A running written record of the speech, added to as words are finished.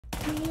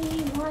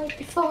We might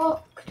be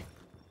fucked.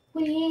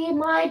 We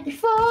might be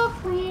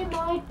fucked. We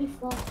might be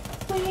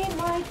fucked. We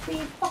might be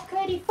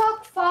fuckity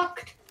fucked.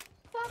 Fucked.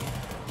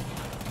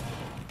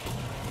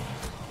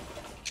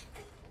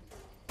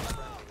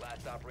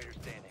 Last operator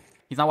standing.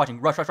 He's not watching.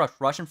 Rush, rush, rush.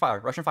 Rush and fire.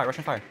 Rush and fire. Rush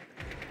and fire.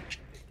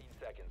 15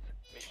 seconds.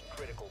 Mission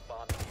critical.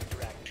 Bomb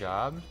diffuser active.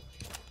 Job.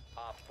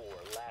 Op 4.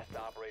 Last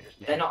operator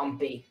standing. They're not on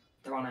B.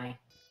 They're on A.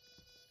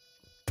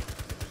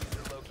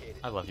 Diffuser located.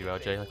 I love you,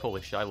 LJ. Like,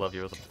 holy shit, I love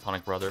you as a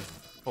platonic brother.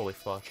 Holy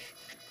fuck.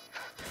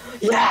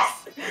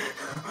 Yes!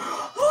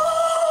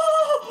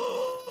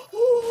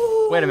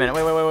 Wait a minute.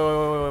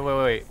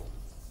 Wait.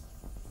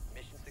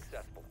 Mission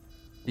successful.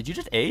 Did you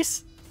just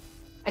ace?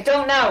 I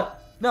don't know.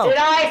 No. Did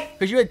I?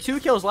 Because you had 2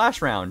 kills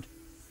last round.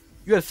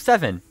 You have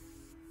 7.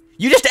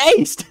 You just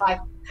aced!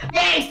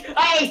 Ace!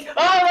 Ace!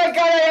 Oh my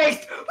god, I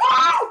aced!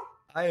 Woo!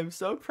 I am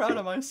so proud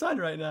of my son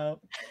right now.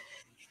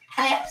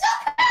 I am so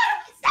proud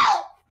of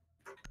myself!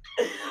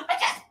 I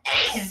just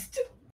aced!